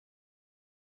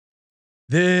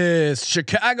This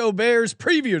Chicago Bears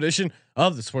preview edition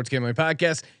of the Sports Gambling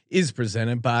Podcast is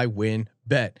presented by WynnBET.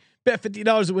 Bet $50 at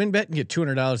WynnBET and get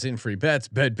 $200 in free bets.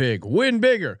 Bet big, win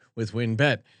bigger with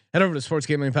WynnBET. Head over to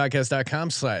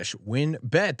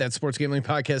sportsgamblingpodcast.com/WynnBET. That's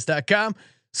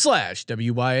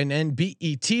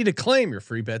sportsgamblingpodcast.com/WYNNBET to claim your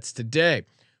free bets today.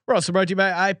 We're also brought to you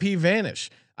by IPVanish.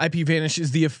 IPVanish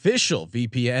is the official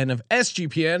VPN of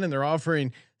SGPN, and they're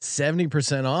offering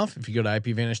 70% off if you go to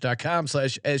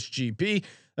IPVanish.com/SGP.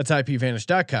 That's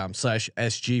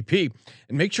IPVanish.com/SGP.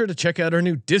 And make sure to check out our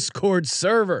new Discord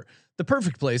server, the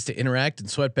perfect place to interact and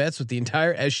sweat bets with the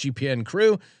entire SGPN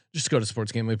crew. Just go to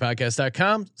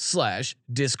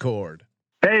sportsgamblingpodcast.com/Discord.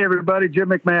 Hey everybody, Jim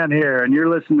McMahon here, and you're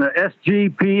listening to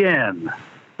SGPN.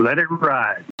 Let it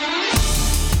ride.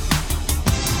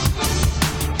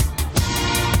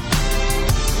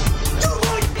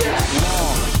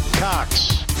 Cox.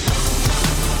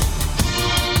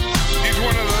 He's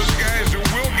one of those guys who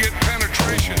will get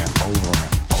penetration. Over.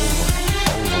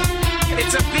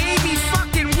 It's a baby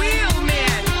fucking wheel,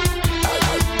 man.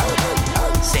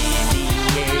 San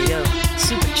Diego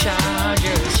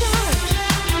Superchargers.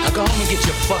 Now go home and get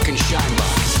your fucking shine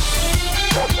box.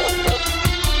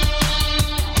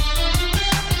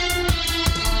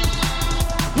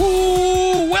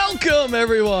 Woo! Welcome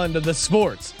everyone to the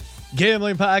Sports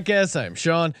Gambling Podcast. I'm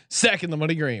Sean, second the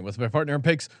money green with my partner in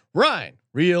picks, Ryan,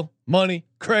 Real Money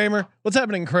Kramer. What's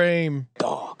happening, Kramer?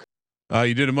 Dog.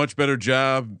 You did a much better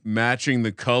job matching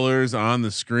the colors on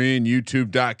the screen.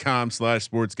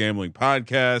 YouTube.com/sports gambling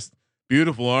podcast.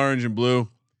 Beautiful orange and blue.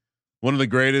 One of the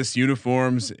greatest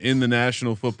uniforms in the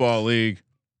National Football League.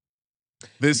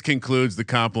 This concludes the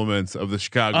compliments of the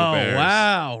Chicago Bears. Oh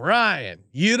wow, Ryan,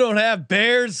 you don't have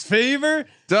Bears fever.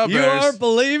 Duh, You Bears. are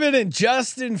believing in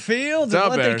Justin Fields and Duh,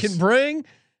 what Bears. they can bring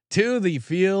to the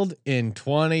field in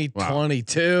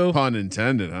 2022. Pun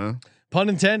intended, huh? Pun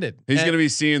intended. He's And- going to be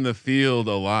seeing the field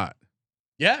a lot.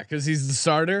 Yeah, because he's the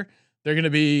starter. They're gonna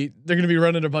be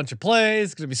running a bunch of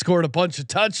plays. Gonna be scoring a bunch of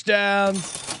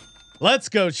touchdowns. Let's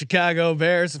go Chicago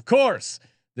Bears! Of course,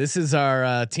 this is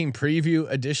our team preview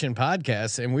edition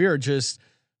podcast, and we are just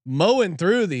mowing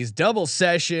through these double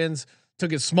sessions.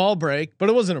 Took a small break, but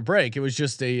it wasn't a break. It was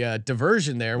just a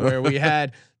diversion there where we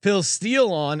had Phil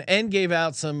Steele on and gave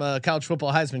out some college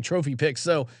football Heisman Trophy picks.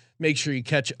 So make sure you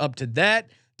catch up to that.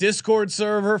 Discord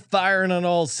server firing on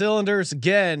all cylinders.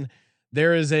 Again,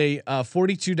 there is a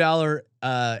 $42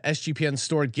 SGPN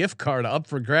store gift card up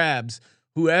for grabs.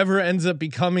 Whoever ends up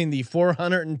becoming the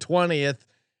 420th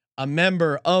a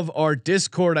member of our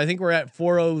Discord, I think we're at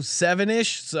 407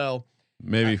 ish. So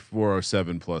Maybe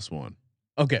 407 plus one.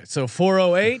 okay, so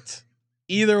 408.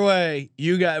 Either way,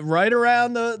 you got right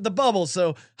around the bubble.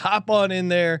 So hop on in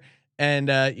there, and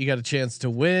you got a chance to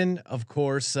win. Of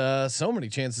course, so many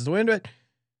chances to win. But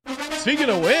speaking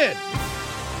of win,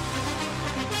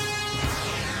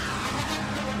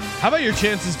 how about your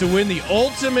chances to win the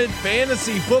ultimate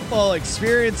fantasy football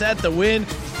experience at the Wynn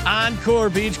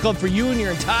Encore Beach Club for you and your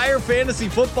entire fantasy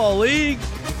football league?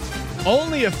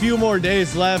 Only a few more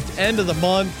days left. End of the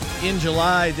month in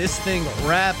July. This thing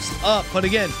wraps up. But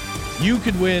again, you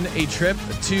could win a trip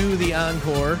to the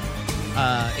Encore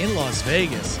in Las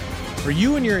Vegas for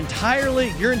you and your entire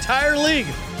league. Your entire league.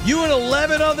 You and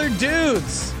 11 other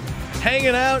dudes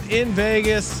hanging out in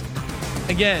Vegas.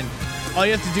 Again, all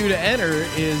you have to do to enter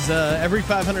is every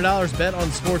 $500 bet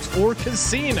on sports or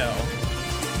casino,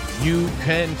 you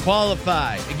can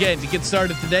qualify. Again, to get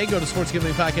started today, go to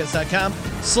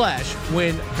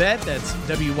sportsgamblingpodcast.com/WynnBET. That's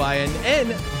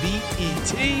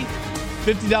WYNNBET.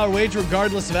 $50 wager,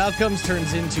 regardless of outcomes,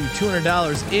 turns into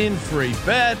 $200 in free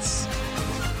bets.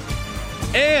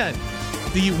 And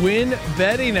the Wynn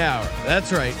Betting Hour.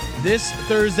 That's right. This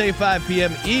Thursday, 5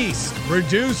 p.m. East,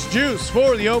 reduced juice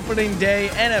for the opening day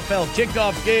NFL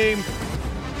kickoff game.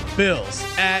 Bills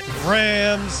at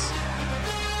Rams.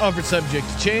 Offered subject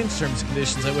to change. Terms and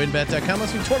conditions at WynnBET.com.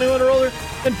 Must be 21 or older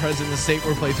and present in the state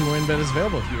where playthrough WynnBET is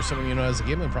available. If you or someone you know has a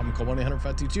gambling problem, call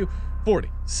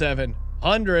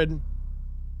 1-800-522-4700.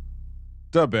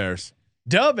 The Bears.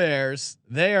 Dub Bears,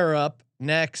 they are up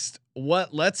next.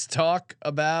 Let's talk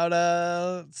about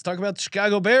the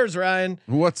Chicago Bears, Ryan.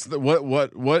 What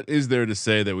is there to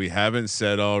say that we haven't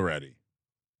said already?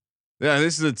 Yeah,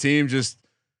 this is a team just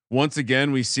once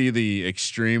again we see the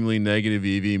extremely negative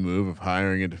EV move of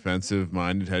hiring a defensive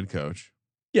minded head coach.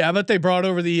 Yeah, but they brought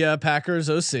over the Packers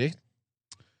OC.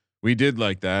 We did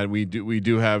like that. We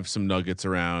do have some nuggets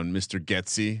around Mr.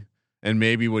 Getsy and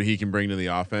maybe what he can bring to the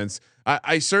offense.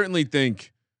 I certainly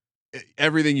think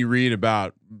everything you read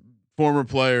about former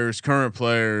players, current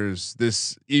players,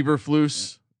 this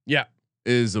Eberflus, Yeah,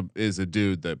 is a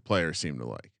dude that players seem to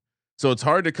like. So it's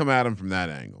hard to come at them from that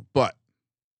angle. But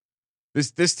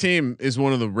this team is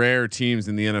one of the rare teams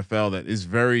in the NFL that is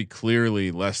very clearly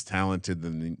less talented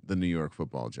than the New York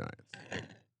Football Giants.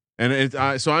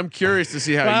 And so I'm curious to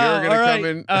see how you're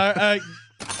going to come in.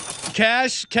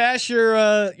 Cash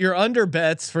your under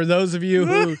bets for those of you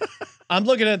who I'm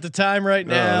looking at the time right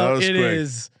now. It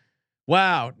is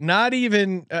wow. Not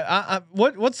even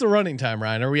what's the running time,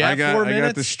 Ryan? Are we at 4 minutes? I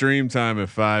got the stream time at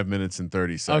 5 minutes and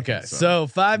 30 seconds. Okay, so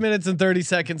 5 minutes and 30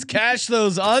 seconds. Cash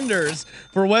those unders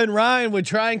for when Ryan would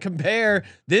try and compare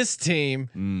this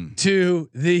team to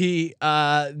the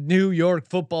New York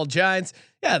Football Giants.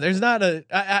 Yeah, there's not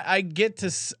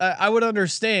I would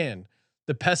understand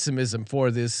the pessimism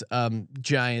for this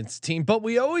Giants team, but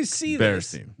we always see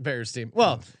Bears team.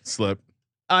 Well, slip.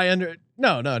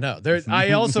 No.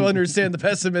 I also understand the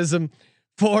pessimism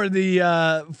for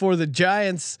the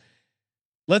Giants.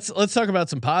 Let's talk about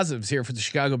some positives here for the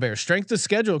Chicago Bears. Strength of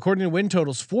schedule according to win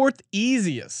totals, 4th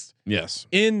easiest. Yes.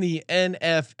 In the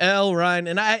NFL, Ryan.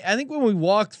 And I think when we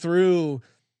walk through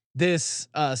this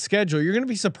schedule, you're going to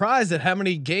be surprised at how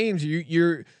many games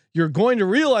you're going to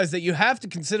realize that you have to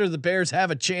consider the Bears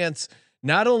have a chance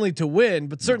not only to win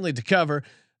but certainly to cover.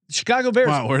 Chicago Bears.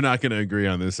 Wow, we're not going to agree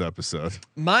on this episode.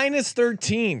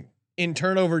 -13 in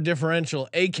turnover differential,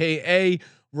 aka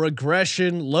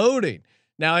regression loading.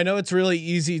 Now I know it's really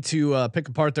easy to pick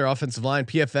apart their offensive line.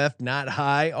 PFF not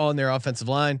high on their offensive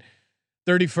line.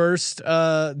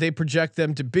 31st they project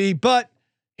them to be, but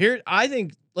here I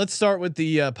think let's start with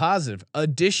the positive.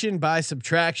 Addition by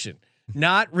subtraction.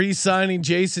 Not re-signing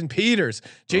Jason Peters.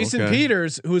 Jason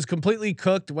Peters, who was completely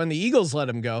cooked when the Eagles let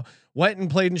him go, went and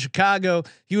played in Chicago.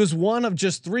 He was one of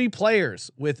just 3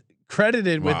 players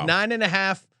credited with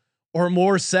 9.5 or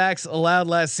more sacks allowed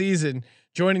last season,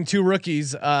 joining 2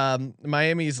 rookies,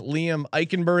 Miami's Liam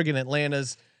Eichenberg and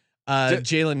Atlanta's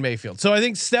Jalen Mayfield. So I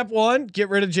think step 1, get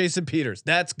rid of Jason Peters.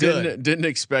 That's good. Didn't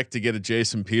expect to get a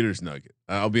Jason Peters nugget.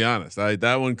 I'll be honest.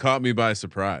 That one caught me by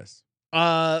surprise.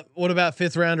 What about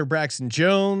 5th rounder Braxton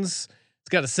Jones? He's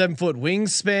got a 7-foot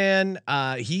wingspan.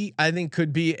 I think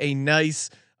could be a nice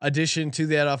addition to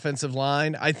that offensive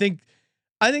line. I think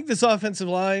this offensive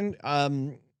line,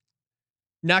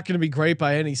 not going to be great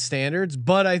by any standards,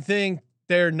 but I think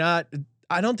they're not.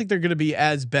 I don't think they're going to be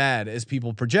as bad as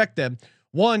people project them.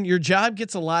 One, your job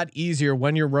gets a lot easier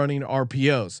when you're running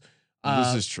RPOs.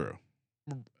 This is true.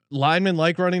 Linemen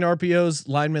like running RPOs.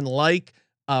 Linemen like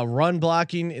run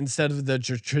blocking instead of the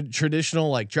traditional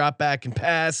like drop back and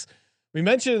pass. We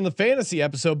mentioned in the fantasy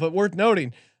episode, but worth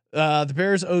noting, the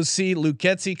Bears OC Luke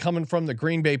Getsy coming from the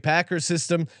Green Bay Packers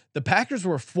system. The Packers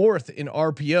were 4th in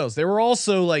RPOs. They were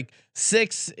also like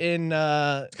 6th in.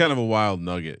 It's kind of a wild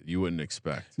nugget you wouldn't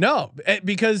expect. No,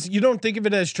 because you don't think of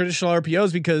it as traditional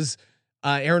RPOs because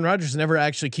Aaron Rodgers never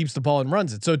actually keeps the ball and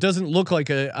runs it, so it doesn't look like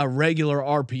a regular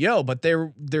RPO. But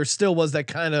there still was that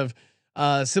kind of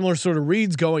similar sort of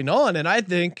reads going on, and I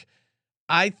think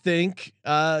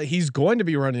he's going to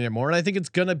be running it more, and I think it's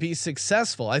going to be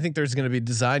successful. I think there's going to be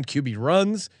designed QB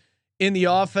runs in the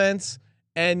offense,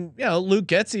 and Luke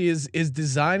Getsy is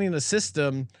designing a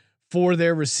system for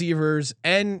their receivers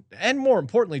and more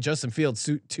importantly Justin Fields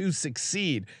to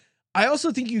succeed. I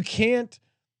also think you can't.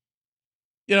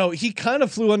 He kind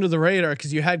of flew under the radar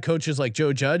because you had coaches like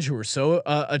Joe Judge who were so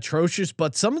atrocious,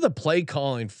 but some of the play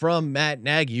calling from Matt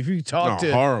Nagy, if you talk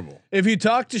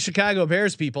to Chicago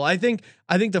Bears people, I think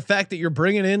the fact that you're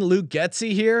bringing in Luke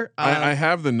Getsy here, I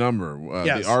have the number,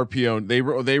 yes. The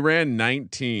RPO, they ran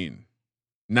 19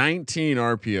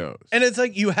 RPOs, and it's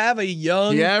like you have a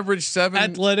young, he averaged 7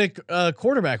 athletic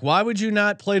quarterback. Why would you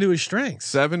not play to his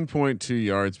strengths? 7.2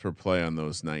 yards per play on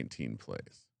those 19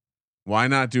 plays. Why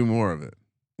not do more of it?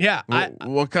 Yeah.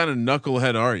 What kind of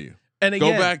knucklehead are you? And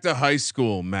again, go back to high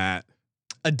school, Matt.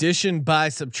 Addition by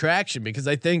subtraction, because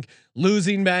I think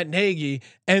losing Matt Nagy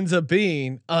ends up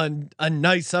being a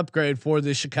nice upgrade for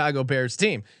the Chicago Bears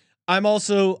team. I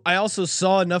also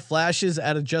saw enough flashes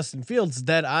out of Justin Fields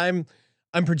that I'm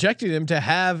projecting him to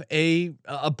have a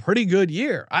pretty good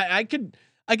year. I could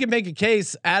make a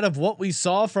case out of what we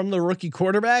saw from the rookie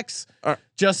quarterbacks.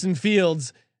 Justin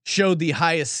Fields showed the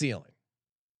highest ceiling.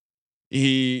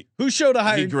 He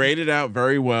graded out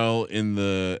very well in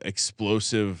the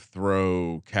explosive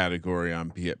throw category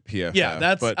on PFF.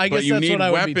 Yeah, but you need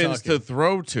weapons to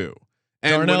throw to.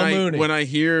 And when I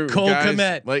hear Cole guys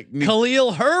Kmet, like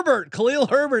Khalil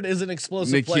Herbert is an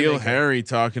explosive N'Keal Harry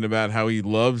talking about how he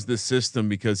loves the system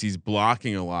because he's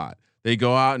blocking a lot. They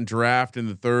go out and draft in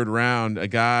the 3rd round a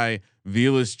guy,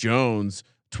 Velus Jones,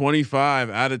 25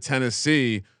 out of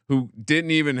Tennessee, who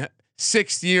didn't even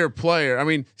 6th-year player. I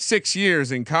mean, 6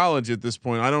 years in college at this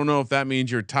point. I don't know if that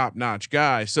means you're a top-notch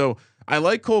guy. So I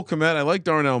like Cole Kmet. I like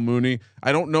Darnell Mooney.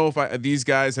 I don't know if these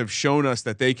guys have shown us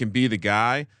that they can be the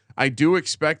guy. I do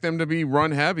expect them to be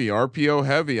run heavy, RPO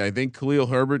heavy. I think Khalil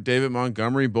Herbert, David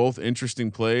Montgomery, both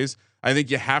interesting plays. I think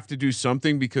you have to do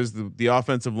something because the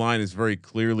offensive line is very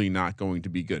clearly not going to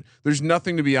be good. There's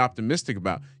nothing to be optimistic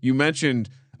about. You mentioned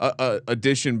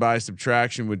addition by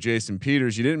subtraction with Jason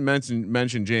Peters. You didn't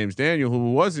mention James Daniel,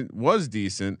 who was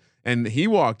decent, and he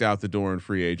walked out the door in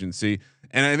free agency.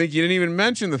 And I think you didn't even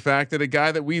mention the fact that a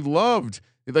guy that we loved,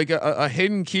 like a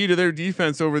hidden key to their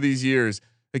defense over these years,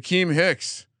 Hakeem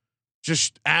Hicks,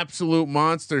 just absolute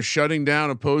monster, shutting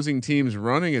down opposing teams'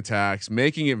 running attacks,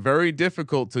 making it very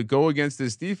difficult to go against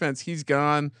this defense. He's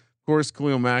gone. Of course,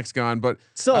 Khalil Mack's gone, but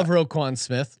still have Roquan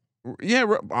Smith.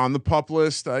 Yeah, on the pup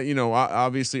list,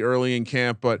 obviously early in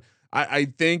camp, but I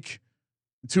think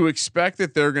to expect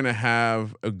that they're going to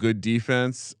have a good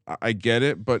defense, I get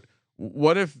it. But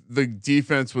what if the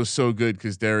defense was so good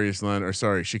because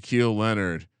Shaquille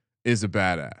Leonard is a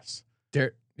badass.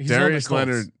 Darius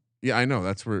Leonard. Yeah, I know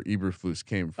that's where Eberflus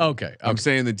came from. Okay. I'm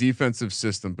saying the defensive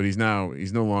system, but he's no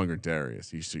longer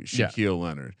Darius. He's Shaquille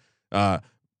Leonard.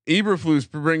 Eberflus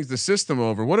brings the system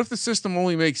over. What if the system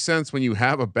only makes sense when you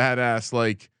have a badass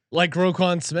like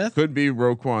Roquan Smith? Could be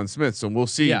Roquan Smith. So we'll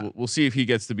see. Yeah. We'll see if he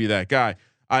gets to be that guy.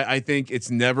 I think it's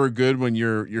never good when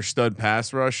your stud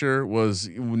pass rusher was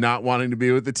not wanting to be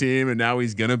with the team and now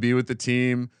he's gonna be with the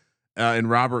team. And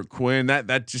Robert Quinn,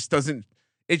 that just doesn't.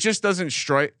 It just doesn't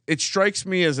strike. It strikes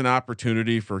me as an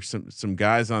opportunity for some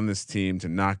guys on this team to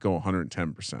not go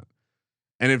 110%.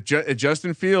 And if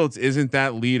Justin Fields isn't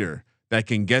that leader that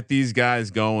can get these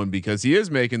guys going because he is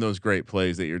making those great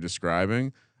plays that you're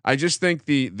describing, I just think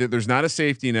there's not a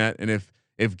safety net. And if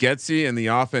Getsy and the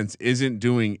offense isn't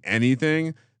doing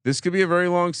anything, this could be a very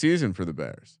long season for the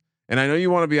Bears. And I know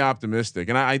you want to be optimistic,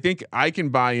 and I think I can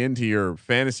buy into your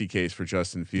fantasy case for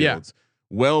Justin Fields. Yeah.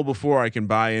 Well before I can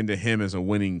buy into him as a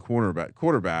winning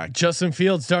quarterback. Justin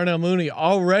Fields, Darnell Mooney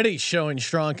already showing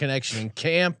strong connection in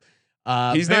camp.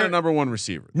 He's not a number one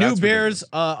receiver. New Bears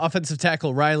offensive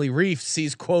tackle Riley Reif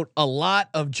sees quote a lot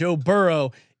of Joe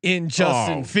Burrow in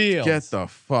Justin Fields. Get the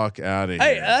fuck out of here!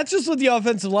 Hey, that's just what the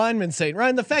offensive linemen saying,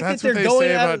 Ryan. The fact that's that they're what they going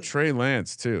say out about Trey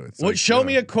Lance too. It's show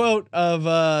me a quote of.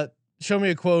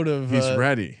 He's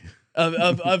ready.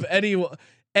 Of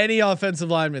any offensive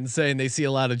lineman saying they see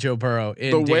a lot of Joe Burrow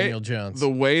in Daniel Jones. The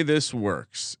way this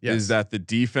works is that the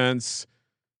defense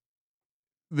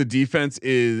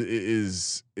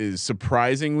is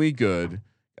surprisingly good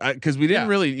because we didn't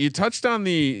really. You touched on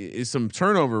some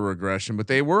turnover regression, but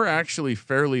they were actually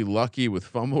fairly lucky with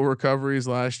fumble recoveries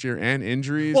last year and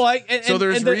injuries. Well,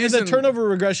 the turnover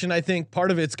regression. I think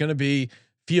part of it's going to be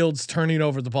Fields turning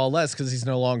over the ball less because he's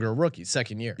no longer a rookie,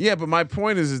 second year. Yeah, but my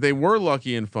point is they were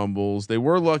lucky in fumbles. They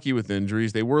were lucky with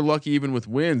injuries. They were lucky even with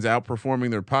wins, outperforming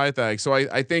their Pythag. So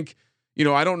I think,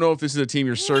 I don't know if this is a team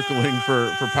you're circling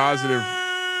for positive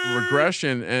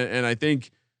regression. And I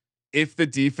think if the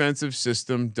defensive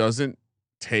system doesn't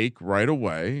take right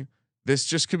away, this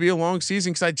just could be a long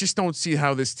season because I just don't see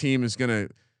how this team is going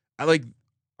to.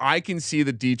 I can see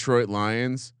the Detroit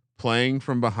Lions playing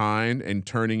from behind and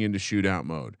turning into shootout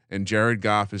mode. And Jared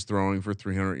Goff is throwing for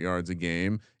 300 yards a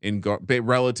game in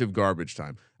relative garbage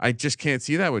time. I just can't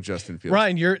see that with Justin Fields.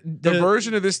 Ryan, the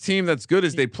version of this team that's good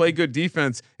is they play good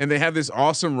defense and they have this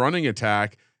awesome running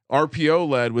attack, RPO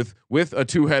led with a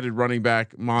two-headed running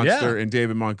back monster in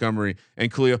David Montgomery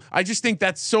and Khalil. I just think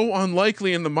that's so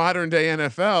unlikely in the modern day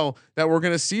NFL that we're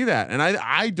going to see that. And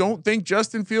I don't think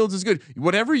Justin Fields is good.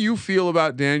 Whatever you feel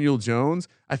about Daniel Jones,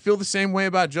 I feel the same way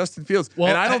about Justin Fields. Well,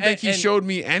 and I don't think he showed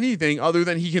me anything other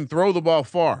than he can throw the ball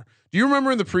far. Do you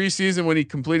remember in the preseason when he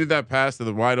completed that pass to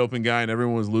the wide open guy and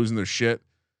everyone was losing their shit?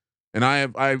 And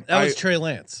that was Trey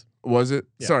Lance. Was it?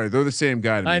 Yeah. Sorry, they're the same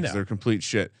guy to me. I know. They're complete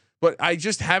shit. But I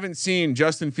just haven't seen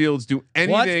Justin Fields do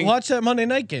anything. Watch that Monday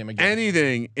night game again.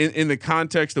 Anything in the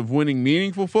context of winning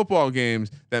meaningful football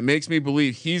games that makes me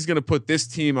believe he's going to put this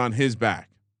team on his back.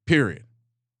 Period.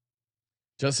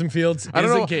 Justin Fields I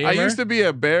don't is know. a gamer. I used to be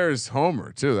a Bears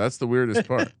homer too. That's the weirdest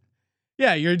part.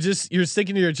 Yeah, you're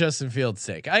sticking to your Justin Fields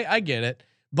sake. I get it,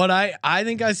 but I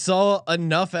think I saw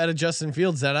enough out of Justin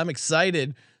Fields that I'm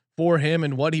excited for him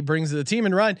and what he brings to the team.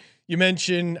 And Ryan, you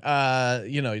mentioned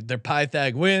their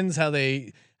Pythag wins, how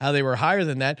they were higher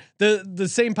than that. The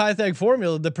same Pythag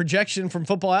formula, the projection from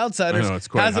Football Outsiders has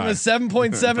them as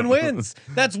 7.7 wins.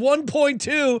 That's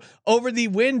 1.2 over the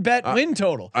win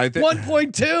total.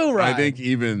 1.2, right? I think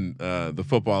even the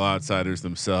Football Outsiders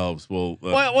themselves will.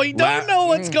 We don't know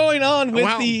what's going on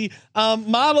with the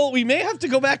model. We may have to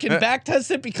go back and back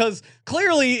test it because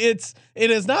clearly it's It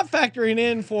is not factoring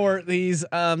in for these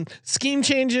scheme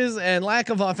changes and lack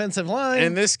of offensive line.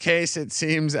 In this case, it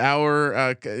seems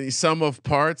our sum of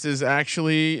parts is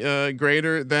actually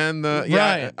greater than the.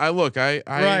 Yeah, right.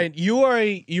 Right. You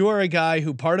are a guy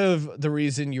who part of the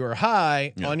reason you are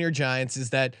high on your Giants is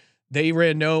that they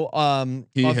ran no offense.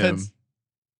 Him.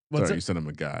 What's Sorry, it? you said I'm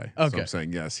a guy. Okay. So I'm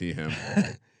saying yes, him.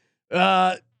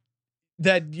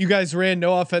 That you guys ran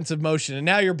no offensive motion, and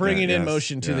now you're bringing in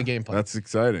motion to the game plan. That's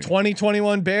exciting.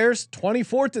 2021 Bears,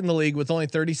 24th in the league with only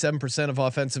 37% of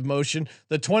offensive motion.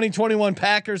 The 2021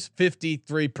 Packers,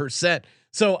 53%.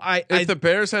 So if the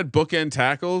Bears had bookend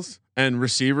tackles and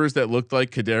receivers that looked like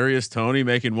Kadarius Toney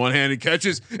making one-handed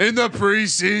catches in the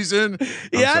preseason,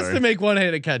 he has to make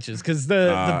one-handed catches because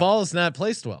the ball is not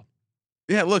placed well.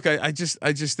 Yeah, look, I just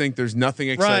think there's nothing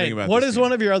exciting about. What is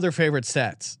one of your other favorite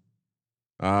stats?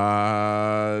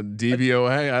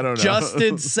 DVOA. I don't know.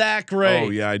 Adjusted sack rate.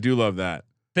 Oh yeah, I do love that.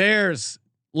 Bears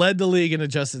led the league in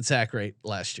adjusted sack rate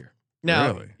last year.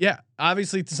 Now, really? Yeah,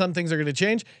 obviously some things are going to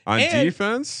change on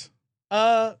defense.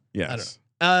 Yes,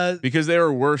 because they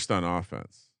were worst on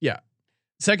offense. Yeah,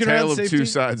 second Tale round of safety, two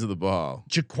sides of the ball.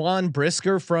 Jaquan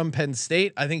Brisker from Penn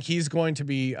State. I think he's going to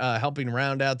be helping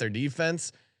round out their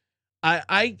defense.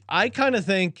 I kind of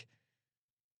think.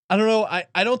 I don't know.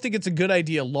 I don't think it's a good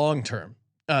idea long term.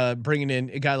 Bringing in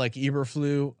a guy like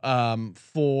Eberflus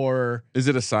for. Is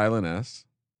it a silent S?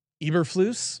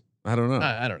 Eberflus? I don't know.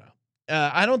 I don't know.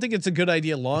 I don't think it's a good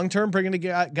idea long term bringing a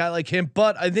guy like him,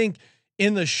 but I think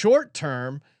in the short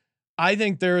term, I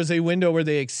think there is a window where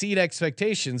they exceed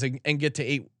expectations and get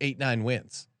to 8-9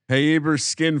 wins. Hey, Ebers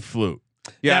skin flute.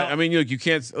 Yeah, now, I mean, you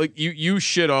can't like you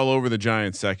shit all over the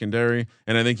Giants secondary,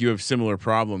 and I think you have similar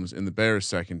problems in the Bears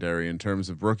secondary in terms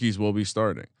of rookies will be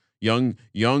starting.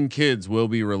 Young kids will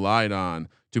be relied on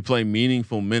to play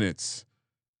meaningful minutes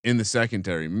in the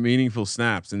secondary, meaningful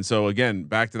snaps. And so again,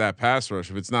 back to that pass rush.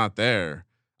 If it's not there,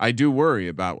 I do worry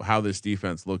about how this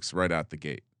defense looks right out the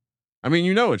gate. I mean,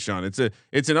 you know it, Sean. It's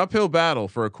an uphill battle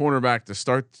for a cornerback to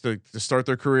start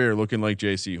their career looking like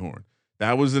J.C. Horn.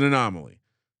 That was an anomaly.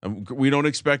 We don't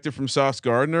expect it from Sauce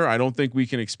Gardner. I don't think we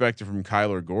can expect it from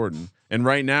Kyler Gordon. And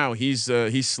right now, he's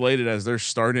slated as their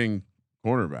starting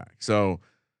cornerback. So.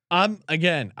 I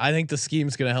think the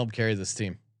scheme's going to help carry this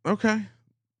team. Okay.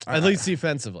 At least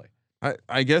defensively.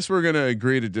 I guess we're going to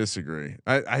agree to disagree.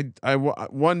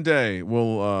 One day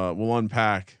we'll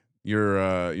unpack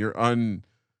your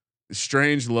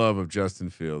strange love of Justin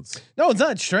Fields. No, it's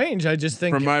not strange. I just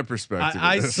think from my perspective,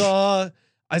 I saw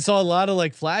a lot of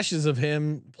like flashes of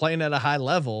him playing at a high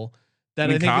level that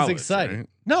I think is exciting. Right?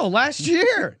 No, last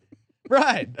year.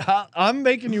 Right. I'm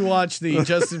making you watch the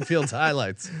Justin Fields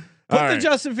highlights. Put the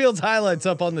Justin Fields highlights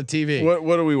up on the TV.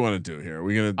 What do we want to do here? Are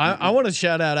we gonna? I want to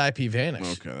shout out IP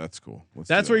Vanish. Okay, that's cool.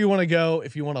 That's where you want to go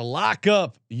if you want to lock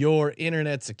up your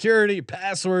internet security,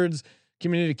 passwords,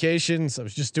 communications. I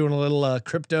was just doing a little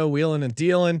crypto wheeling and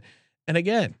dealing, and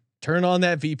again, turn on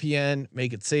that VPN,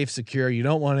 make it safe, secure. You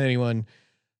don't want anyone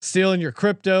stealing your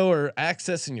crypto or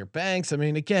accessing your banks. I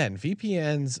mean, again,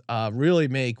 VPNs really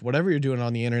make whatever you're doing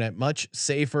on the internet much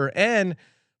safer and.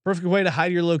 Perfect way to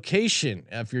hide your location.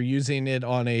 If you're using it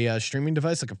on a streaming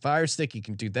device like a Fire Stick, you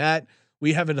can do that.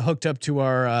 We have it hooked up to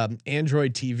our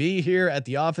Android TV here at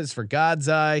the office for God's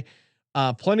Eye.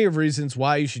 Plenty of reasons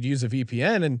why you should use a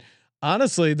VPN. And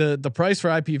honestly, the price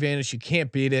for IP Vanish, you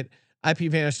can't beat it.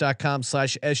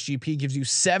 IPVanish.com/SGP gives you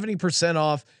 70%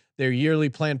 off their yearly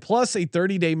plan plus a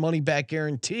 30-day money back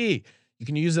guarantee. You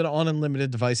can use it on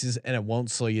unlimited devices and it won't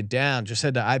slow you down. Just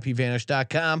head to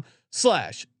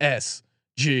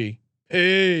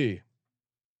IPVanish.com/SGP.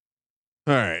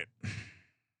 All right.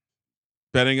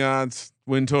 Betting odds,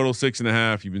 win total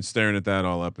 6.5. You've been staring at that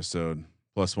all episode.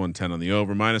 Plus 110 on the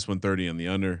over, minus 130 on the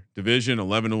under. Division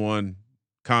 11-1,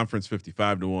 conference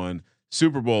 55-1,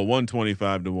 Super Bowl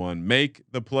 125-1. Make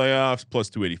the playoffs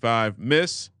plus 285.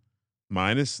 Miss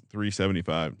minus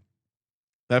 375.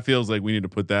 That feels like we need to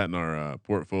put that in our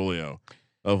portfolio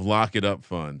of lock it up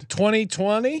fund.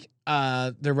 2020,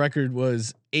 their record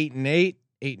was 8-8.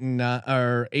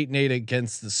 8-8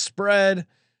 against the spread.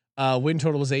 Win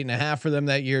total was 8.5 for them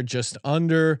that year, just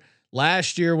under.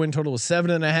 Last year, win total was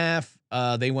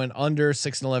 7.5. They went under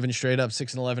 6-11 straight up,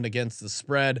 6-11 against the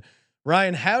spread.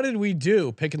 Ryan, how did we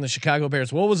do picking the Chicago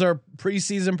Bears? What was our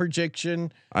preseason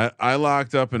prediction? I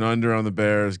locked up an under on the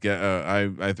Bears.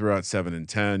 I threw out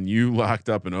 7-10. You locked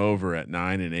up an over at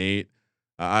 9-8.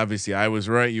 Obviously, I was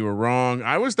right. You were wrong.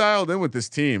 I was dialed in with this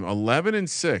team.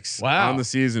 11-6 on the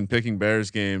season, picking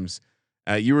Bears games.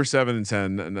 You were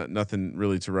 7-10. Nothing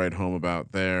really to write home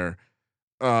about there.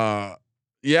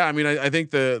 Yeah, I mean, I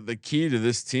think the key to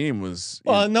this team was.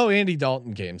 Well, no Andy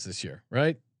Dalton games this year,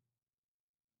 right?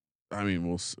 I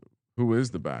mean, who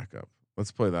is the backup?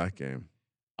 Let's play that game.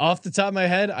 Off the top of my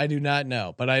head, I do not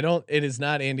know, but I don't. It is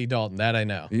not Andy Dalton. That I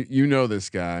know. You know this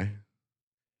guy.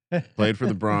 Played for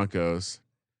the Broncos.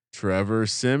 Trevor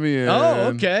Siemian. Oh,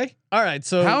 okay. All right.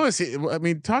 So how is he? I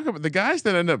mean, talk about the guys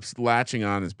that end up latching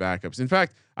on as backups. In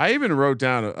fact, I even wrote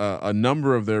down a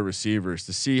number of their receivers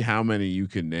to see how many you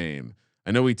could name.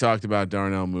 I know we talked about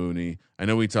Darnell Mooney. I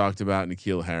know we talked about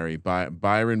N'Keal Harry.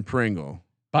 Byron Pringle.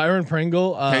 Byron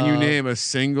Pringle. Can you name a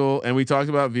single? And we talked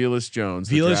about Velus Jones.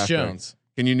 Velus Jones.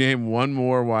 Can you name one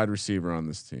more wide receiver on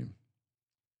this team?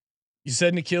 You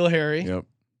said N'Keal Harry. Yep.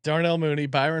 Darnell Mooney,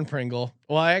 Byron Pringle.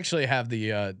 Well, I actually have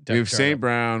the. We have St.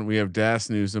 Brown. We have Das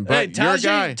Newsome. But hey, your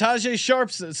guy, Tajay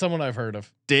Sharp's someone I've heard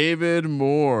of. David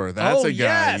Moore. That's a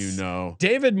guy yes. you know.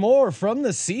 David Moore from the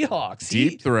Seahawks.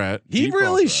 Deep threat. He deep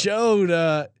really threat.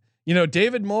 showed.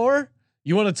 David Moore.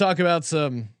 You want to talk about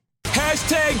some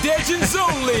Hashtag Legends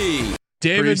only.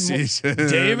 Preseason.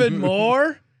 David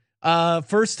Moore,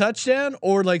 first touchdown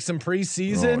or like some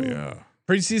preseason. Oh yeah.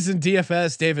 Preseason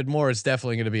DFS, David Moore is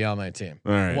definitely going to be on my team.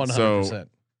 All right, 100%.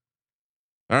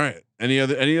 All right. Any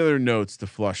other notes to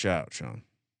flush out, Sean?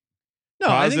 No,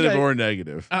 Positive I think or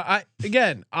negative?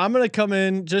 I'm going to come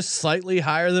in just slightly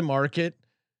higher than market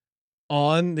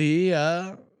on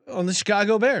the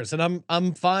Chicago Bears, and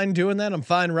I'm fine doing that. I'm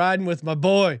fine riding with my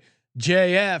boy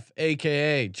JF,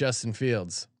 aka Justin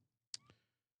Fields.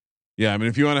 Yeah, I mean,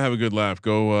 if you want to have a good laugh,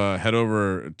 go head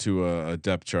over to a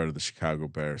depth chart of the Chicago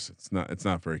Bears. It's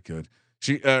not very good.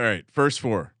 All right, first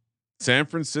four: San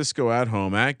Francisco at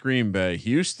home, at Green Bay,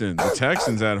 Houston, the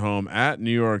Texans at home, at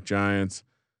New York Giants.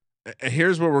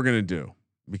 Here's what we're gonna do,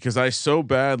 because I so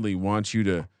badly want you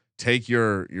to take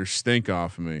your stink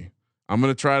off of me. I'm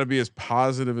gonna try to be as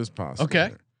positive as possible. Okay.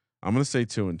 Here. I'm gonna say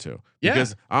 2-2 Yeah.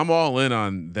 because I'm all in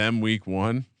on them week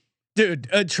 1. Dude,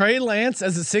 Trey Lance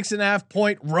as a 6.5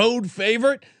 point road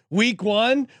favorite week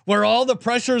 1, where all the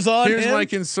pressure's on Here's him. my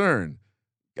concern.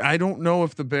 I don't know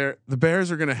if the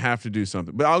Bears are going to have to do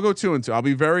something, but I'll go 2-2. I'll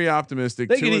be very optimistic.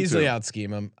 They could easily out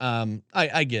scheme him.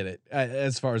 I get it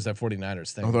as far as that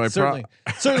 49ers thing. Although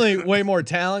certainly way more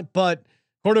talent, but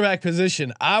quarterback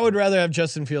position, I would rather have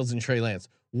Justin Fields and Trey Lance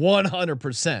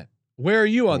 100%. Where are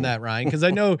you on that, Ryan? Because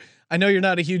I know you're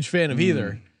not a huge fan of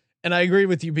either. And I agree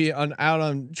with you being out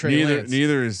on Trey Lance.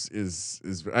 Neither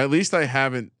is at least I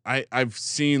haven't. I've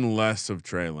seen less of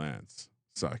Trey Lance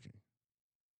sucking.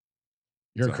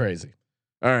 You're crazy.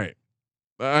 All right,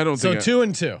 I don't. So think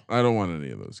 2-2. I don't want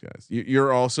any of those guys.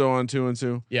 You're also on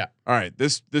 2-2. Yeah. All right.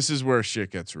 This is where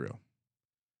shit gets real,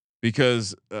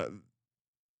 because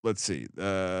let's see.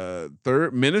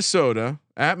 Minnesota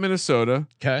at Minnesota.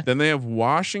 Okay. Then they have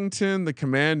Washington, the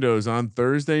Commandos on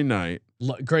Thursday night.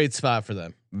 Great spot for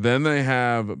them. Then they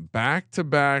have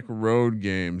back-to-back road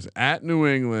games at New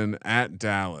England, at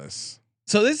Dallas.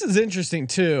 So this is interesting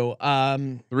too.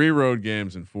 3 road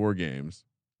games and 4 games.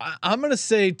 I'm going to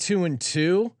say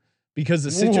 2-2 because the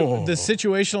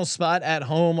situational spot at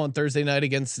home on Thursday night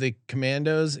against the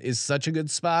Commandos is such a good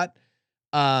spot.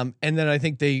 And then I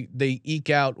think they eke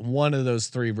out one of those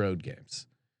 3 road games,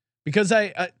 because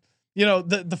the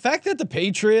fact that the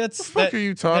Patriots, What the fuck are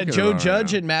you talking that Joe about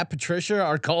Judge right and Matt Patricia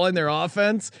are calling their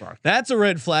offense, that's a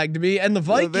red flag to me. And the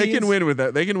Vikings, they can win with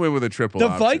that. They can win with a triple. The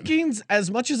option. Vikings,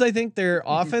 as much as I think their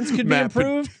offense could be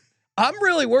improved, I'm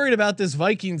really worried about this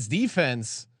Vikings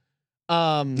defense.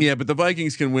 Yeah, but the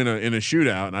Vikings can win in a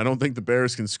shootout, and I don't think the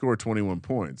Bears can score 21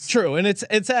 points. True, and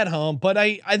it's at home, but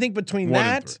I think between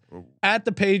that, at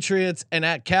the Patriots, and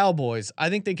at Cowboys, I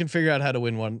think they can figure out how to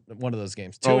win one of those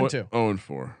games. 2-2,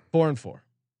 0-4, 4-4,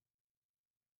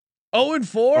 0-4,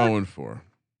 0-4.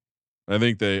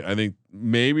 I think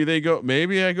maybe they go.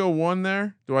 Maybe I go 1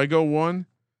 there. Do I go 1?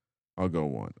 I'll go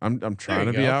 1. I'm trying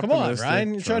to be optimistic. Come on,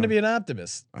 Ryan, you're trying to be an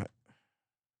optimist. I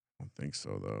don't think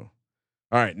so though.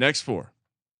 All right, next 4.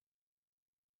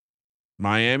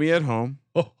 Miami at home,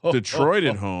 Detroit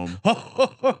at home,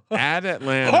 at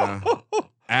Atlanta,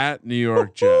 at New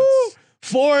York Jets.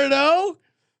 4-0,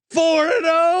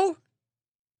 4-0,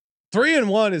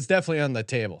 3-1 is definitely on the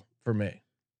table for me.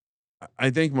 I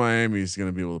think Miami's going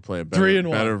to be able to play a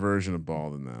better version of ball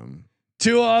than them.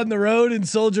 2 on the road in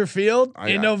Soldier Field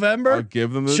in November. I'll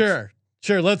give them sure.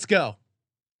 Let's go.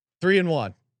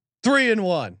 3-1,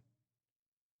 3-1.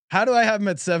 How do I have them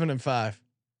at 7-5?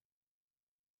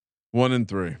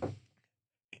 1-3.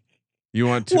 You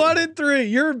want 2?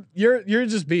 1-3. You're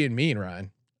just being mean,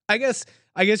 Ryan. I guess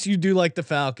you do like the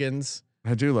Falcons.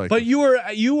 I do like, but you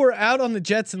were out on the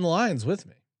Jets and the Lions with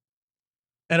me.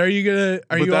 And are you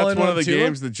all in that's one on of the Tua?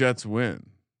 games the Jets win.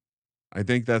 I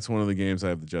think that's one of the games I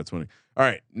have the Jets winning. All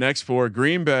right, next 4,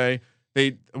 Green Bay.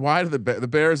 Why do the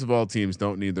Bears of all teams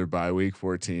don't need their bye week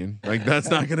 14? Like that's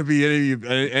not going to be any use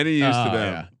to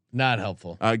them. Yeah, not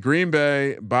helpful. Green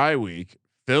Bay bye week,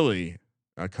 Philly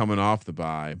coming off the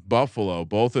bye, Buffalo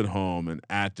both at home and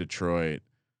at Detroit.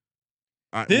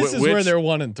 This is where they're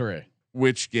 1-3.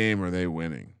 Which game are they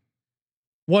winning?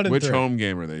 1-3. Which home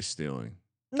game are they stealing?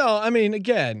 No, I mean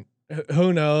again,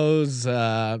 who knows?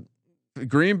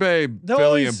 Green Bay, Philly,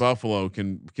 always, and Buffalo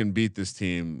can beat this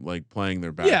team like playing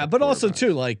their back. Yeah, but also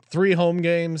too like 3 home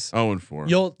games.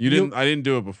 0-4. I didn't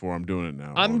do it before. I'm doing it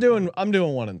now. I'm doing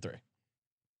 1-3.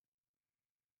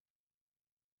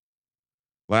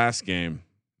 Last game,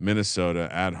 Minnesota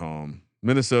at home.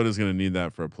 Minnesota's going to need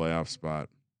that for a playoff spot.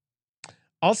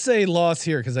 I'll say loss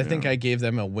here because I think I gave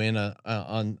them a win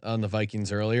on the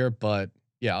Vikings earlier, but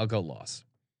yeah, I'll go loss.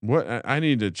 What I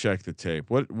need to check the tape.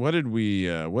 What did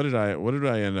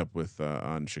I end up with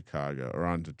on Chicago or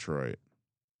on Detroit?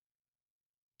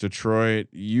 Detroit,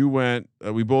 you went.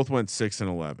 We both went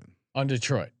 6-11 on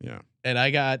Detroit. Yeah, and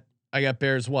I got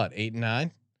Bears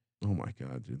 8-9. Oh my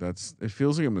god, dude, it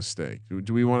feels like a mistake.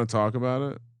 Do we want to talk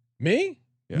about it? Me?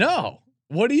 Yeah. No.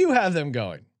 What do you have them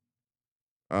going?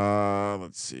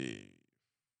 Let's see,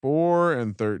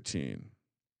 4-13.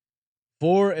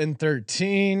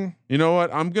 4-13. You know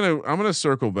what? I'm gonna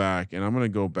circle back and I'm gonna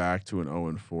go back to an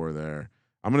 0-4 there.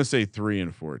 I'm gonna say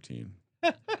 3-14.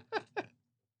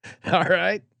 All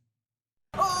right.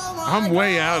 I'm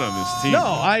way out on this team. No,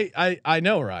 I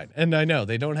know, Ryan, and I know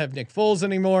they don't have Nick Foles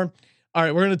anymore. All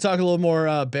right, we're gonna talk a little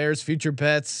more Bears future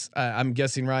bets. I'm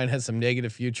guessing Ryan has some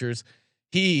negative futures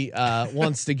he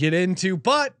wants to get into,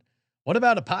 but what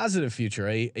about a positive future?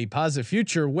 A positive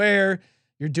future where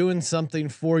you're doing something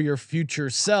for your future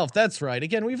self. That's right.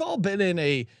 Again, we've all been in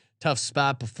a tough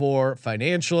spot before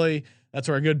financially. That's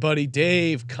where our good buddy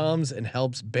Dave comes and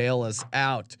helps bail us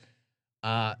out.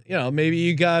 Maybe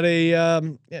you got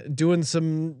you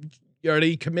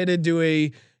already committed to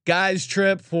a guys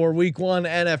trip for week 1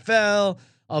 NFL.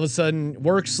 All of a sudden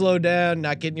work slowed down,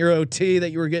 not getting your OT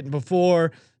that you were getting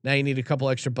before. Now you need a couple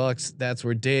extra bucks. That's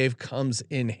where Dave comes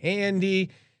in handy.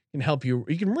 Can help you.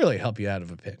 He can really help you out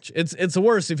of a pinch. It's the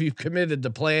worst if you've committed to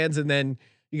plans and then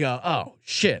you go, oh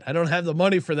shit, I don't have the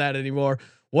money for that anymore.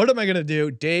 What am I going to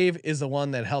do? Dave is the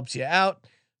one that helps you out.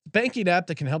 Banking app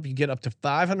that can help you get up to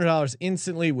 $500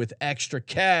 instantly with extra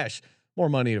cash, more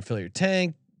money to fill your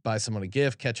tank, buy someone a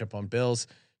gift, catch up on bills,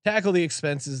 tackle the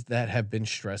expenses that have been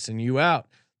stressing you out.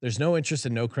 There's no interest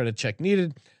and no credit check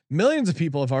needed. Millions of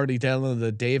people have already downloaded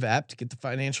the Dave app to get the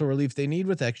financial relief they need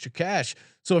with extra cash.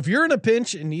 So if you're in a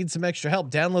pinch and need some extra help,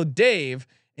 download Dave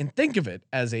and think of it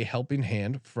as a helping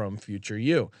hand from future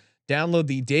you. Download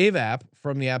the Dave app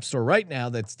from the App Store right now.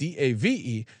 That's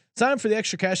DAVE. Sign up for the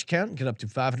extra cash account and get up to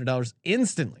 $500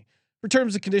 instantly. For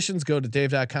terms and conditions, go to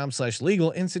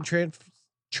dave.com/legal. Instant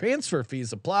transfer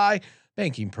fees apply.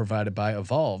 Banking provided by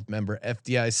Evolve, member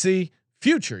FDIC.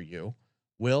 Future you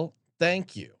will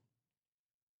thank you.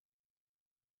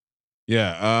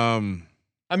 Yeah.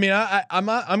 I mean, I'm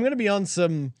going to be on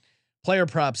some player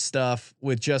prop stuff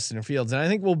with Justin Fields, and I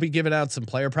think we'll be giving out some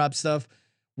player prop stuff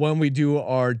when we do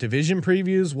our division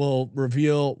previews. We'll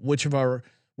reveal which of our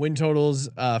win totals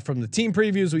from the team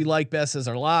previews we like best as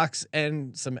our locks,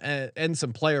 and some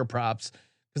player props,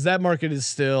 because that market is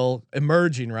still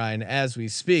emerging, Ryan, as we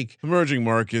speak. Emerging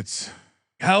markets.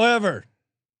 However,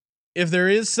 if there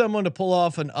is someone to pull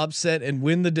off an upset and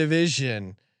win the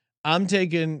division, I'm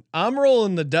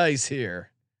rolling the dice here.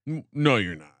 No,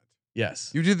 you're not. Yes.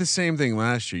 You did the same thing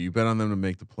last year. You bet on them to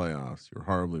make the playoffs. You're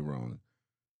horribly wrong.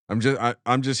 I'm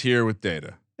just here with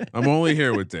data. I'm only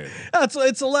here with data.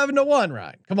 It's 11-1,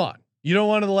 Ryan. Come on. You don't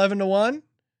want an 11-1?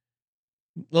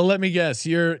 Well, let me guess.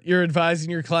 You're advising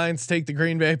your clients take the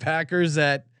Green Bay Packers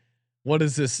at, what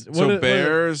is this?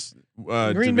 Bears.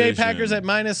 Green Bay Packers at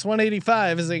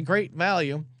 -185 is a great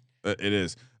value. It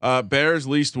is. Bears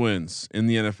least wins in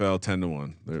the NFL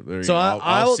 10-1. There you so go.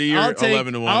 I'll see your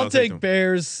 11-1. I'll take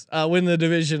Bears win the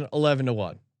division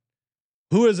 11-1.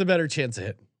 Who has a better chance of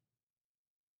hitting?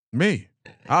 Me,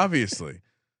 obviously.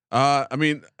 I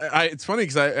mean, it's funny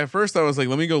because at first I was like,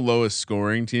 let me go lowest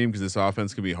scoring team because this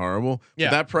offense could be horrible. Yeah.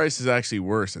 But that price is actually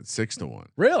worse at 6-1.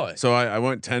 Really? So I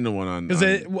went 10-1 on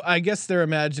because I guess they're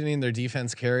imagining their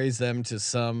defense carries them to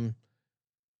some.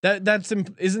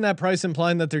 Isn't that price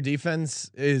implying that their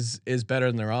defense is better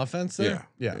than their offense? There?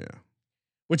 Yeah.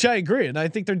 Which I agree, and I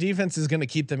think their defense is going to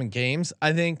keep them in games.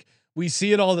 I think we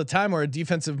see it all the time where a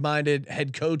defensive minded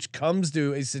head coach comes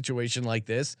to a situation like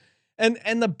this, and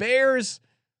the Bears.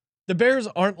 the Bears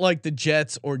aren't like the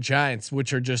Jets or Giants,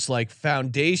 which are just like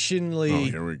foundationally.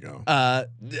 Oh, here we go.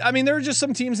 I mean, there are just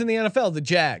some teams in the NFL, the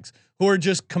Jags, who are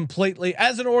just completely,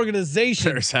 as an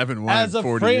organization, Bears haven't won as in a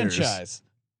 40 franchise. years.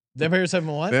 The Bears haven't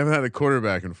won. They haven't had a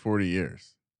quarterback in 40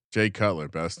 years. Jay Cutler,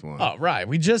 best one. Oh, right.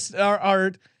 We just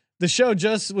the show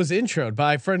just was introed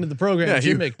by a friend of the program,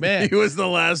 Jim McMahon. He was the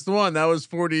last one. That was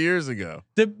 40 years ago.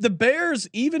 The Bears,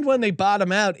 even when they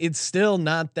bottom out, it's still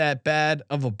not that bad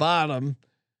of a bottom.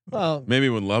 Well, Maybe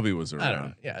when Lovey was around. I don't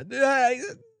know. Yeah.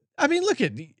 I mean, look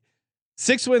at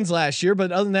 6 wins last year,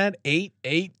 but other than that,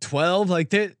 8, 12. Like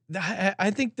that,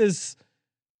 I think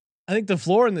the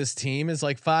floor in this team is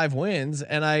like 5 wins,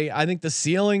 and I think the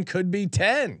ceiling could be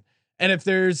 10. And if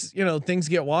there's, things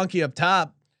get wonky up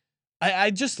top,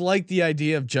 I just like the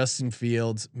idea of Justin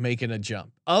Fields making a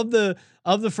jump of the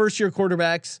first year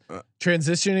quarterbacks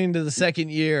transitioning to the second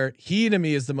year. He to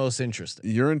me is the most interesting.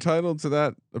 You're entitled to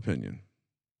that opinion.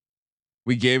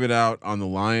 We gave it out on the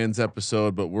Lions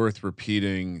episode, but worth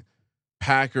repeating.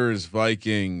 Packers,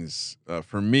 Vikings,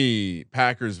 for me,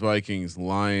 Packers, Vikings,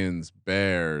 Lions,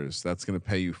 Bears. That's going to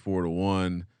pay you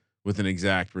 4-1 with an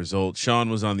exact result. Sean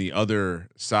was on the other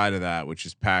side of that, which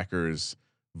is Packers,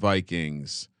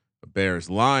 Vikings, Bears,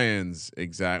 Lions.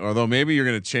 Exact. Although maybe you're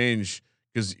going to change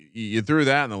because you threw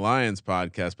that in the Lions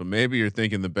podcast, but maybe you're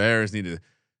thinking the Bears need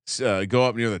to go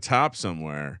up near the top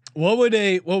somewhere. What would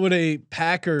a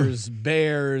Packers,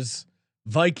 Bears,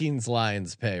 Vikings,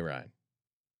 Lions pay, Ryan?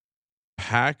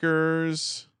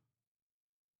 Packers,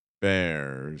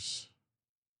 Bears.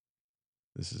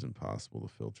 This is impossible to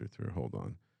filter through. Hold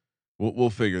on. We'll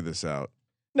figure this out.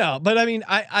 No, but I mean,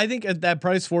 I think at that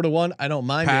price 4-1, I don't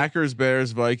mind. Packers,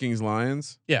 Bears, Vikings,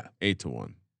 Lions. Yeah,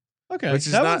 8-1. Okay, which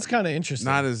is that one's kind of interesting.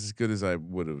 Not as good as I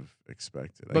would have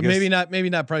expected. But maybe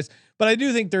not price. But I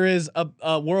do think there is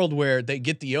a world where they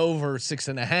get the over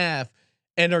 6.5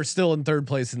 and are still in third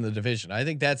place in the division. I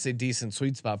think that's a decent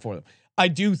sweet spot for them. I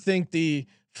do think the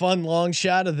fun long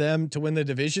shot of them to win the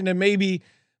division, and maybe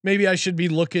I should be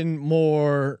looking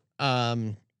more.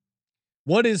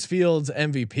 What is Fields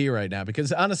MVP right now?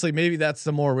 Because honestly, maybe that's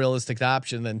the more realistic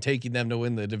option than taking them to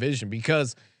win the division.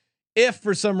 Because if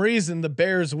for some reason the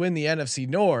Bears win the NFC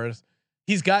North,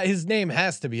 his name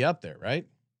has to be up there, right?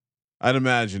 I'd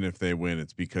imagine if they win,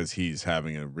 it's because he's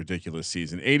having a ridiculous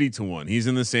season. 80-1. He's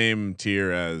in the same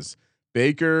tier as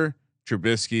Baker,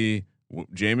 Trubisky,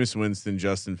 Jameis Winston,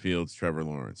 Justin Fields, Trevor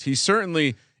Lawrence. He's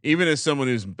certainly, even as someone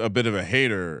who's a bit of a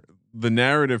hater, the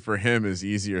narrative for him is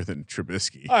easier than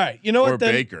Trubisky. All right, you know what? Or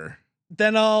Baker.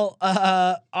 Then I'll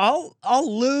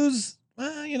lose.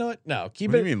 You know what? No,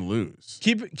 keep what it. Do you mean lose?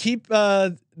 Keep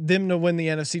them to win the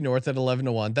NFC North at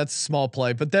 11-1. That's a small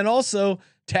play, but then also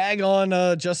tag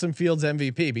on Justin Fields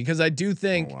MVP because I do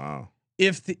think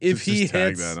if he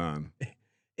tag hits that on.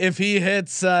 If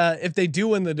they do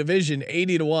win the division,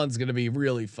 80-1 is going to be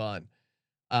really fun.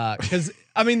 Because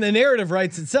I mean the narrative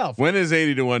writes itself. When is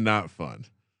 80-1 not fun?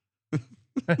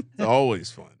 It's always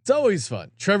fun. It's always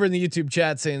fun. Trevor in the YouTube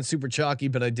chat saying super chalky,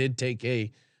 but I did take a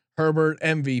Herbert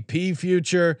MVP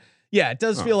future. Yeah, it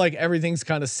does feel like everything's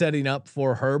kind of setting up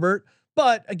for Herbert.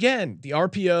 But again, the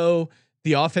RPO,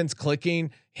 the offense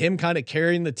clicking, him kind of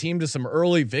carrying the team to some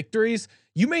early victories.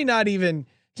 He may not even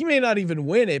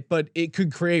win it, but it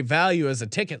could create value as a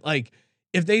ticket. Like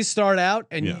if they start out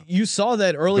and you saw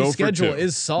that early schedule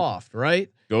is soft, right?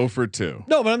 Go for 2.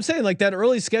 No, but I'm saying like that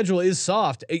early schedule is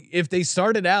soft. If they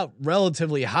started out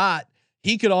relatively hot,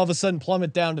 he could all of a sudden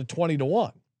plummet down to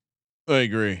 20-1. I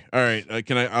agree. All right.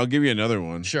 I'll give you another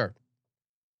one. Sure.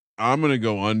 I'm going to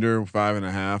go under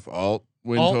 5.5 alt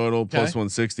win total plus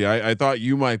 160. I thought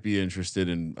you might be interested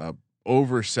in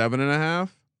over 7.5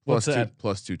 What's that?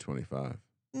 Plus 225.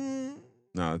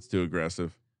 No, it's too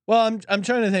aggressive. Well, I'm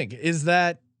trying to think. Is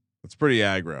that? It's pretty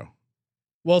aggro.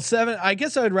 Well, 7. I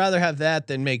guess I would rather have that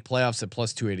than make playoffs at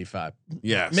plus 285.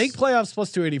 Yes. Make playoffs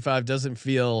plus 285 doesn't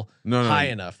feel high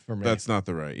enough for me. That's not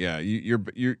the right. Yeah,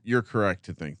 you're correct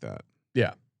to think that.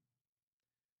 Yeah.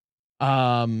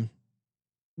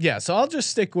 Yeah. So I'll just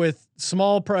stick with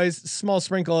small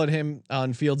sprinkle at him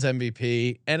on Fields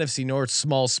MVP, NFC North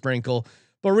small sprinkle,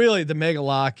 but really the mega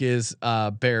lock is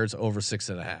Bears over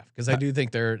 6.5 because I do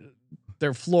think their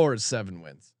floor is 7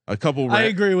 wins. A couple. I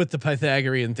agree with the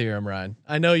Pythagorean theorem, Ryan.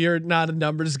 I know you're not a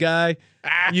numbers guy.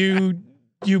 You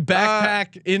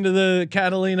backpack into the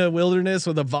Catalina wilderness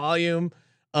with a volume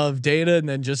of data and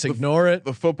then just ignore it.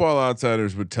 The Football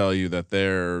Outsiders would tell you that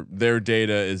their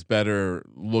data is better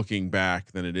looking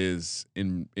back than it is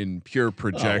in pure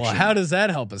projection. Well, how does that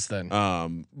help us then?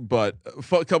 But a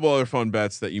couple other fun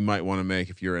bets that you might want to make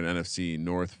if you're an NFC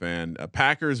North fan: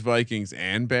 Packers, Vikings,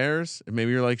 and Bears.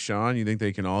 Maybe you're like Sean. You think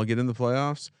they can all get in the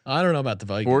playoffs? I don't know about the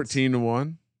Vikings.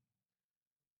 14-1.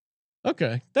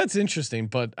 Okay, that's interesting,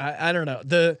 but I don't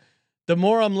know. The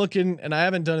more I'm looking, and I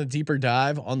haven't done a deeper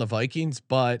dive on the Vikings,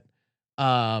 but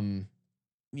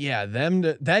yeah,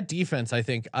 that defense I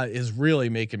think is really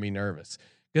making me nervous,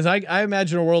 because I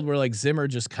imagine a world where like Zimmer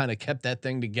just kind of kept that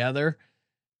thing together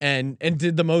and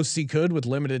did the most he could with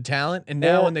limited talent, and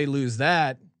now when they lose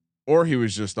that, or he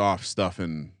was just off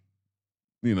stuffing,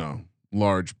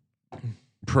 large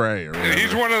prey or whatever.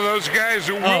 He's one of those guys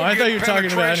who will I thought you were get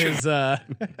talking about penetration. his. I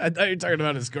thought you were talking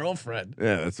about his girlfriend.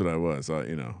 Yeah, that's what I was.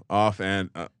 Off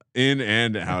and in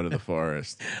and out of the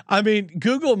forest. I mean,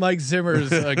 Google Mike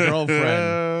Zimmer's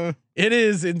girlfriend. It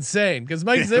is insane because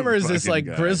Mike Zimmer is this like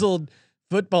grizzled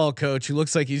football coach who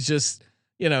looks like he's just,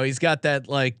 he's got that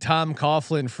like Tom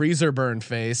Coughlin freezer burn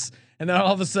face, and then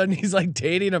all of a sudden he's like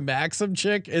dating a Maxim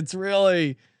chick. It's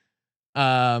really,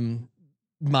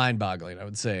 mind-boggling, I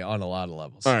would say, on a lot of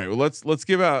levels. All right, well let's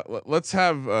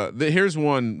have here's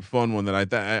one fun one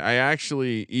that I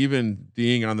actually, even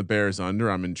being on the Bears under,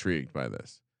 I'm intrigued by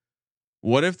this.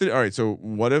 What if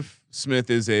Smith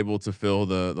is able to fill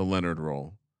the Leonard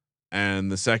role,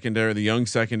 and the young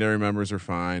secondary members are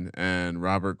fine, and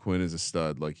Robert Quinn is a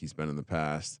stud like he's been in the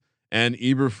past, and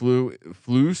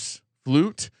Eberflus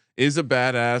is a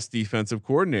badass defensive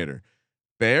coordinator.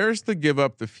 Bears to give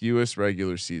up the fewest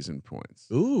regular season points.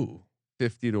 Ooh,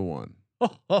 50-1.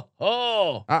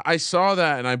 Oh. I saw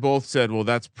that and I both said, well,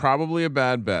 that's probably a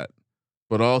bad bet,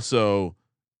 but also,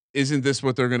 isn't this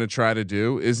what they're going to try to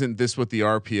do? Isn't this what the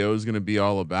RPO is going to be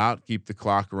all about? Keep the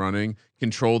clock running,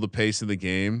 control the pace of the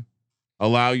game,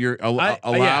 don't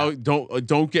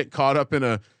get caught up in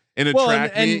a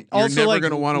track meet. You're also never like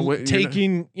going to want to win.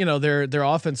 Taking, their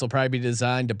offense will probably be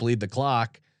designed to bleed the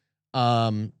clock.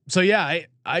 So yeah,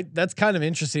 I that's kind of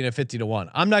interesting at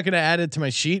 50-1. I'm not going to add it to my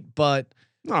sheet, but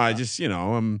no, I just,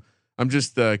 I'm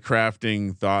just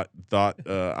crafting thought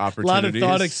opportunities. A lot of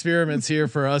thought experiments here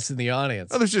for us in the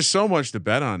audience. Oh, there's just so much to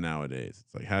bet on nowadays.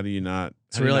 It's like, how do you not?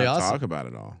 It's really awesome. Talk about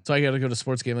it all. So I got to go to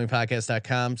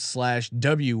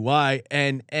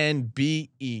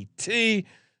sportsgamblingpodcast.com/WYNNBET.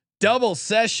 Double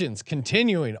sessions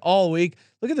continuing all week.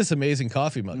 Look at this amazing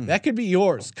coffee mug. That could be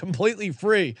yours completely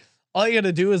free. All you got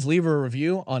to do is leave a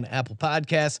review on Apple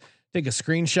Podcasts, take a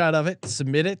screenshot of it,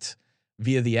 submit it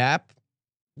via the app.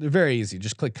 They're very easy.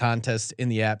 Just click contest in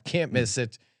the app. Can't miss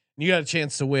it. You got a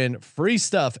chance to win free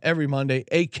stuff every Monday,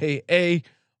 AKA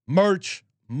Merch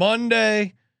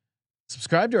Monday.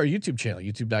 Subscribe to our YouTube channel,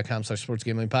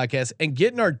 youtube.com/sportsgamblingpodcast, and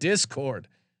get in our Discord.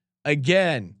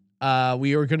 Again,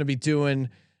 we are going to be doing,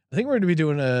 I think we're going to be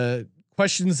doing a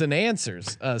questions and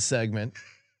answers segment.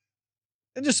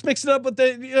 And just mix it up with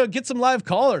get some live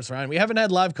callers, Ryan. We haven't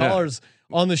had live callers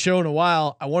on the show in a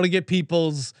while. I want to get I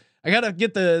got to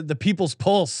get the people's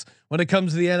pulse when it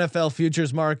comes to the NFL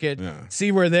futures market,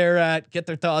 see where they're at, get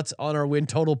their thoughts on our win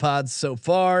total pods so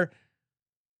far.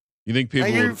 You think people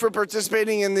Thank you for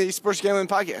participating in the Sports Gambling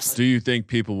Podcast. Do you think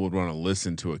people would want to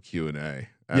listen to a Q&A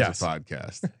as a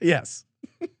podcast? Yes.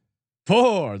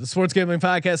 For the Sports Gambling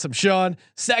Podcast, I'm Sean,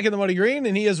 stacking the money green,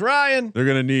 and he is Ryan. They're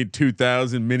gonna need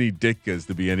 2,000 mini Ditkas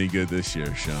to be any good this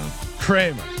year, Sean.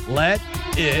 Kramer, let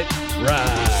it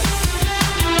ride.